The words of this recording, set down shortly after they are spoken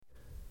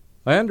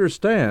I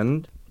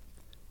understand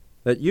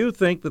that you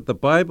think that the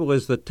Bible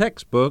is the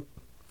textbook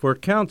for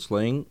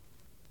counseling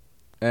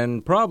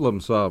and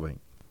problem solving.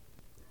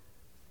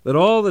 That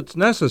all that's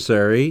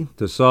necessary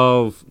to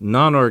solve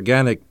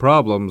non-organic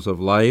problems of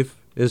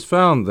life is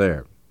found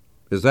there.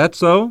 Is that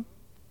so?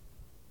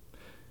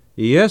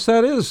 Yes,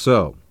 that is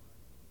so.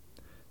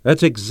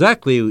 That's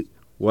exactly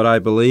what I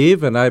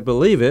believe, and I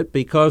believe it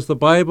because the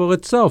Bible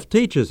itself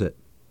teaches it.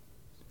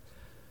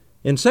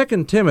 In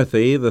 2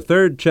 Timothy, the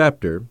 3rd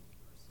chapter,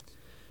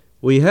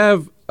 we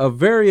have a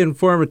very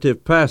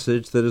informative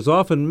passage that is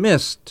often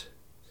missed.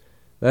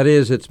 That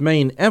is, its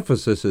main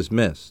emphasis is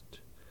missed.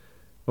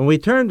 When we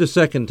turn to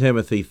 2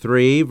 Timothy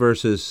 3,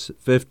 verses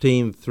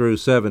 15 through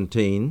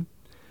 17,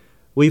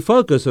 we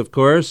focus, of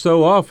course,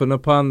 so often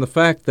upon the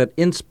fact that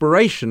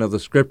inspiration of the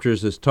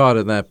Scriptures is taught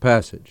in that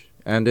passage,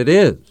 and it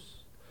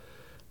is.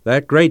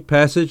 That great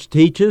passage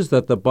teaches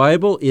that the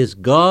Bible is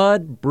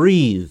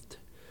God-breathed.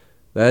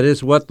 That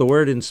is what the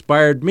word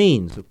inspired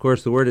means. Of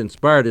course, the word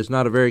inspired is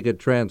not a very good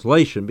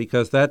translation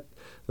because the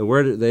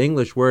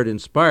English word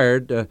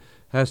inspired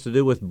has to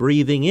do with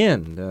breathing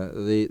in,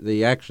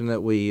 the action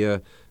that we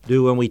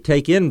do when we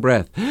take in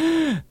breath.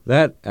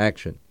 That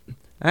action.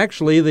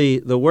 Actually,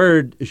 the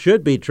word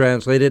should be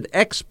translated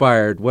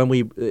expired when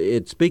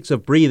it speaks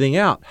of breathing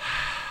out.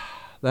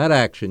 That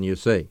action, you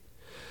see.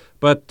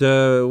 But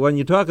when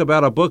you talk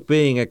about a book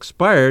being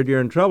expired, you're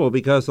in trouble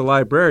because the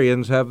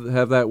librarians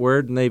have that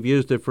word and they've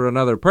used it for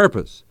another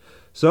purpose.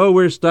 So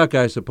we're stuck,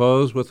 I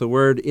suppose, with the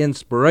word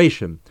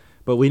inspiration.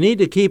 But we need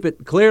to keep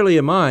it clearly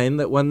in mind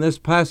that when this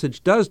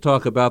passage does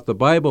talk about the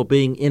Bible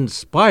being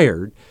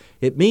inspired,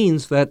 it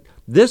means that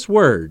this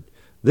word,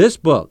 this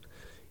book,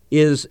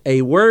 is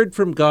a word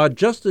from God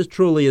just as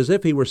truly as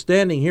if he were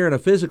standing here in a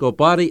physical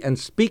body and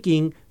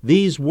speaking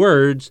these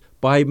words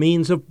by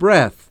means of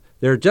breath.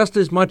 They're just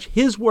as much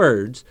his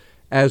words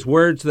as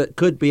words that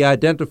could be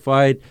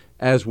identified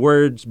as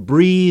words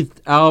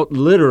breathed out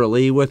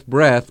literally with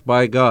breath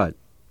by God.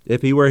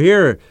 If he were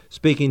here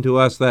speaking to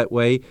us that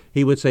way,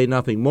 he would say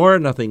nothing more,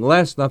 nothing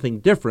less,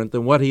 nothing different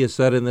than what he has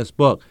said in this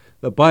book.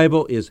 The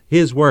Bible is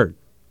his word.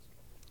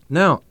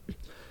 Now,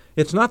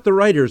 it's not the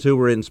writers who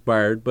were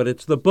inspired, but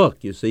it's the book,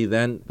 you see,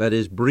 then, that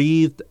is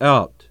breathed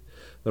out.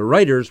 The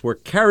writers were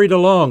carried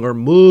along or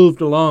moved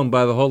along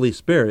by the Holy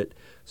Spirit,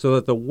 so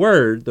that the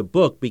word, the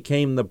book,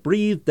 became the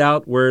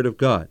breathed-out word of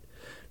God.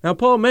 Now,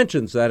 Paul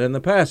mentions that in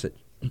the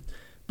passage.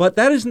 But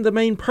that isn't the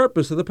main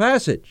purpose of the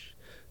passage.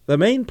 The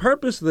main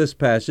purpose of this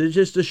passage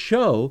is to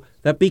show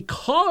that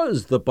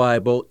because the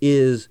Bible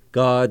is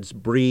God's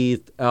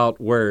breathed-out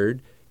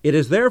word, it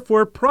is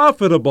therefore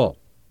profitable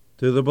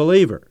to the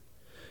believer.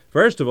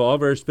 First of all,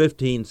 verse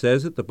 15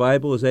 says that the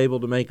Bible is able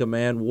to make a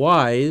man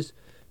wise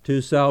to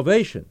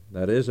salvation.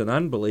 That is, an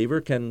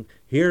unbeliever can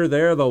hear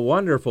there the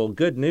wonderful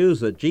good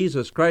news that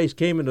Jesus Christ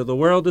came into the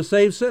world to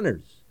save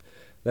sinners,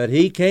 that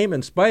he came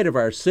in spite of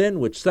our sin,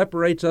 which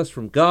separates us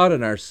from God,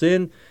 and our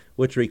sin,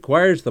 which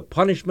requires the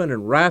punishment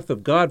and wrath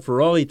of God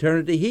for all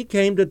eternity. He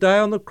came to die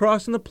on the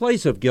cross in the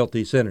place of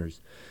guilty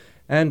sinners.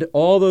 And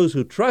all those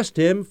who trust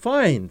him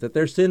find that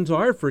their sins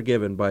are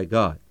forgiven by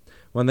God.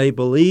 When they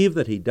believe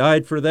that he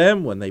died for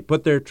them, when they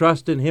put their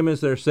trust in him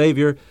as their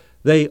Savior,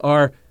 they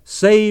are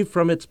saved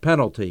from its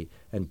penalty,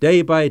 and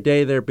day by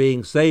day they're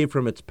being saved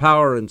from its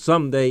power, and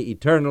someday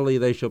eternally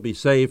they shall be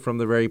saved from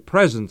the very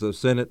presence of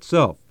sin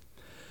itself.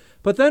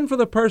 But then for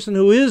the person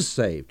who is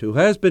saved, who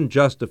has been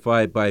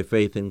justified by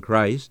faith in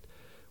Christ,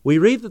 we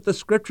read that the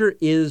Scripture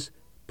is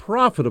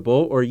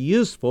profitable or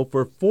useful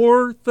for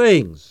 4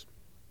 things,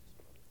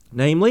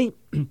 namely,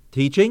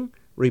 teaching,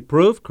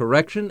 reproof,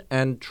 correction,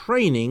 and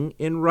training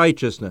in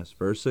righteousness,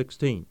 verse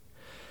 16.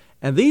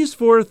 And these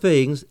 4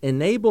 things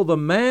enable the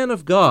man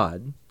of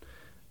God,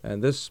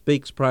 and this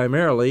speaks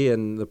primarily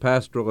in the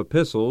pastoral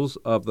epistles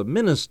of the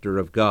minister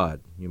of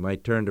God. You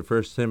might turn to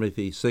 1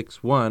 Timothy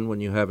 6:1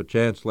 when you have a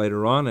chance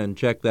later on and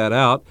check that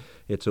out.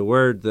 It's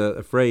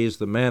a phrase,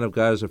 the man of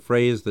God is a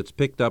phrase that's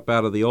picked up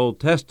out of the Old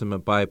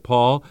Testament by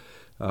Paul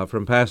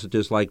from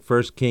passages like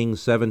 1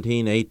 Kings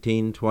 17,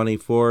 18,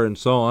 24, and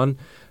so on,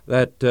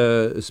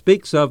 that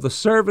speaks of the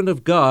servant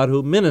of God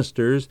who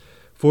ministers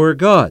for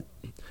God.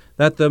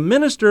 That the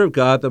minister of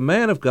God, the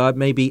man of God,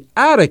 may be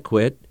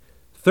adequate,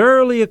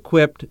 thoroughly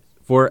equipped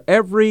for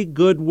every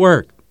good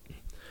work.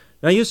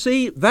 Now you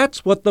see,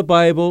 that's what the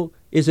Bible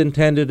is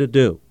intended to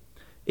do.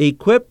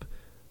 Equip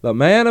the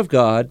man of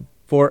God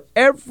for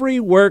every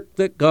work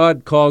that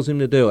God calls him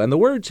to do. And the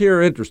words here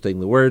are interesting,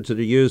 the words that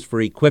are used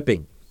for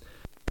equipping.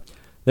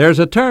 There's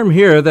a term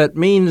here that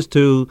means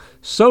to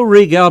so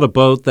rig out a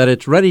boat that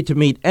it's ready to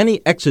meet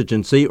any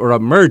exigency or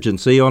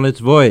emergency on its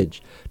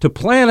voyage, to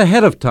plan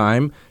ahead of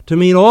time to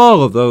meet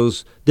all of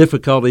those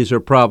difficulties or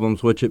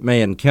problems which it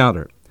may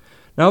encounter.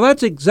 Now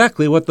that's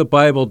exactly what the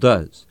Bible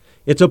does.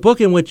 It's a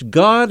book in which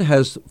God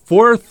has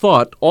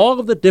forethought all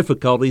of the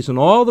difficulties and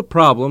all the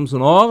problems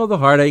and all of the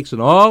heartaches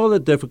and all of the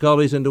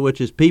difficulties into which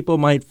his people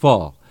might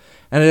fall.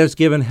 and it has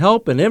given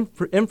help and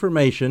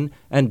information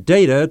and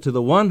data to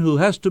the one who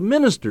has to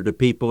minister to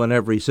people in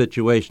every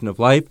situation of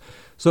life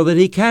so that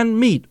he can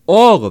meet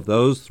all of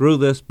those through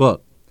this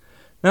book.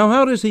 Now,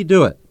 how does he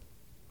do it?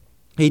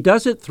 He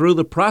does it through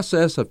the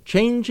process of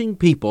changing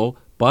people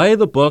by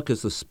the book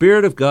as the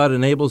Spirit of God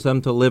enables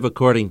them to live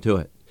according to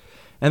it.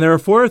 And there are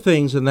 4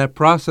 things in that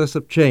process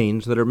of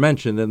change that are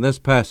mentioned in this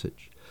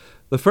passage.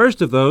 The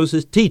first of those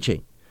is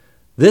teaching.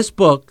 This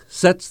book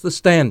sets the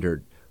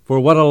standard for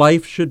what a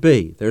life should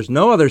be. There's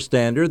no other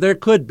standard. There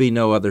could be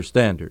no other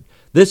standard.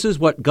 This is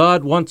what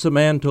God wants a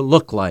man to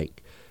look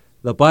like.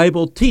 The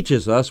Bible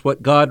teaches us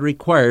what God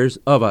requires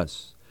of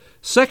us.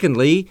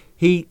 Secondly,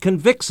 he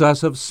convicts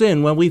us of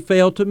sin when we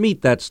fail to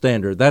meet that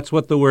standard. That's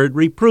what the word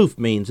reproof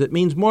means. It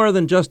means more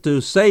than just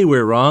to say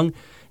we're wrong.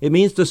 It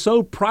means to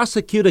so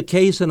prosecute a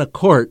case in a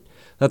court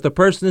that the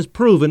person is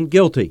proven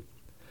guilty.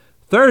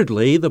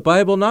 Thirdly, the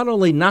Bible not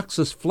only knocks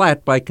us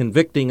flat by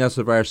convicting us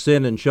of our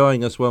sin and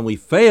showing us when we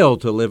fail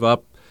to live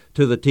up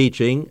to the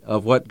teaching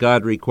of what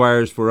God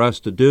requires for us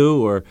to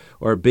do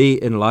or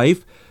be in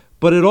life,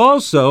 but it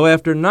also,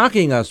 after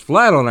knocking us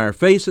flat on our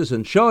faces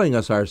and showing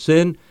us our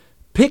sin,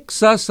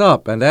 picks us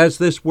up. And as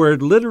this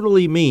word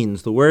literally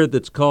means, the word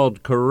that's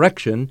called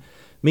correction,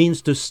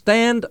 means to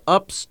stand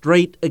up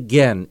straight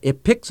again.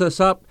 It picks us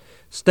up,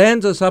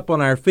 stands us up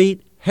on our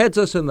feet, heads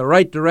us in the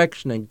right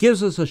direction, and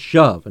gives us a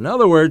shove. In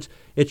other words,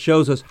 it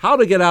shows us how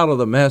to get out of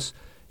the mess.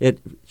 It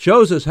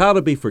shows us how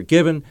to be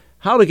forgiven,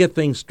 how to get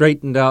things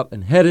straightened out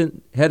and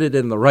headed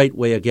in the right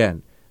way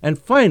again. And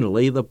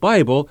finally, the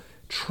Bible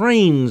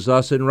trains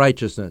us in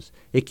righteousness.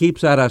 It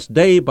keeps at us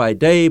day by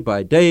day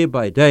by day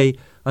by day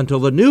until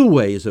the new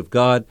ways of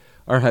God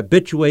are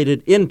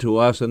habituated into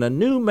us and a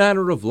new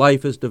manner of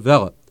life is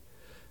developed.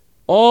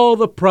 All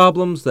the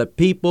problems that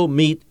people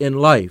meet in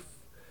life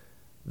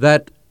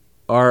that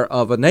are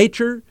of a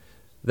nature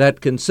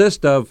that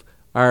consist of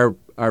our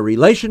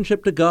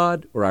relationship to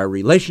God or our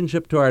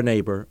relationship to our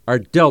neighbor are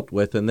dealt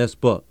with in this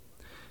book.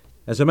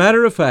 As a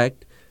matter of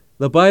fact,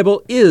 the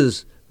Bible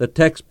is the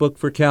textbook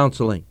for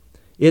counseling.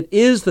 It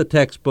is the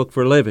textbook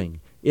for living.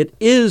 It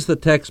is the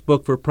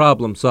textbook for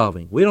problem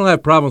solving. We don't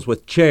have problems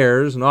with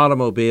chairs and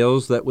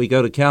automobiles that we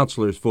go to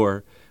counselors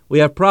for. We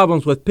have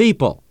problems with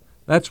people.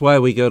 That's why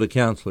we go to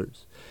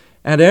counselors.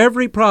 And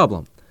every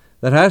problem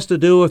that has to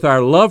do with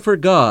our love for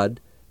God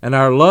and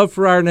our love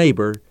for our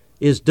neighbor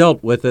is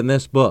dealt with in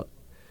this book.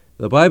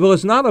 The Bible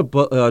is not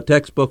a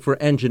textbook for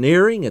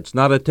engineering. It's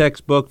not a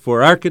textbook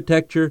for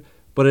architecture,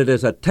 but it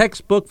is a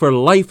textbook for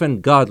life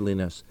and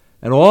godliness.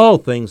 And all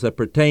things that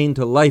pertain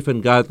to life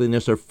and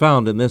godliness are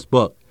found in this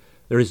book.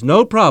 There is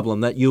no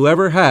problem that you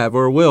ever have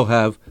or will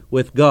have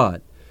with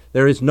God.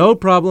 There is no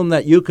problem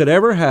that you could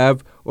ever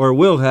have or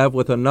will have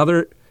with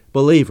another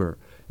believer.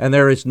 And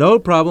there is no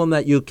problem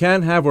that you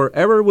can have or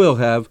ever will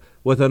have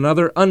with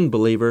another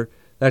unbeliever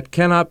that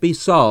cannot be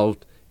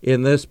solved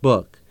in this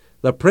book.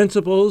 The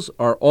principles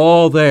are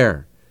all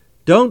there.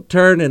 Don't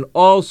turn in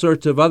all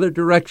sorts of other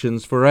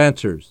directions for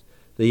answers.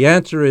 The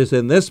answer is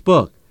in this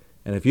book.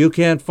 And if you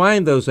can't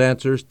find those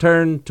answers,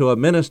 turn to a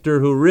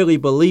minister who really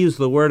believes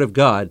the Word of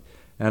God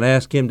and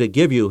ask him to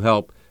give you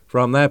help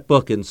from that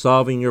book in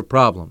solving your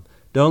problem.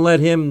 Don't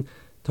let him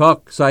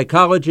talk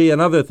psychology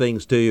and other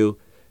things to you.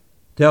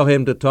 Tell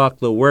him to talk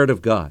the Word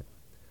of God.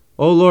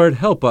 O Lord,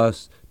 help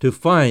us to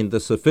find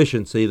the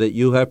sufficiency that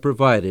you have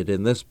provided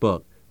in this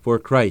book. For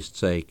Christ's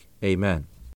sake, amen.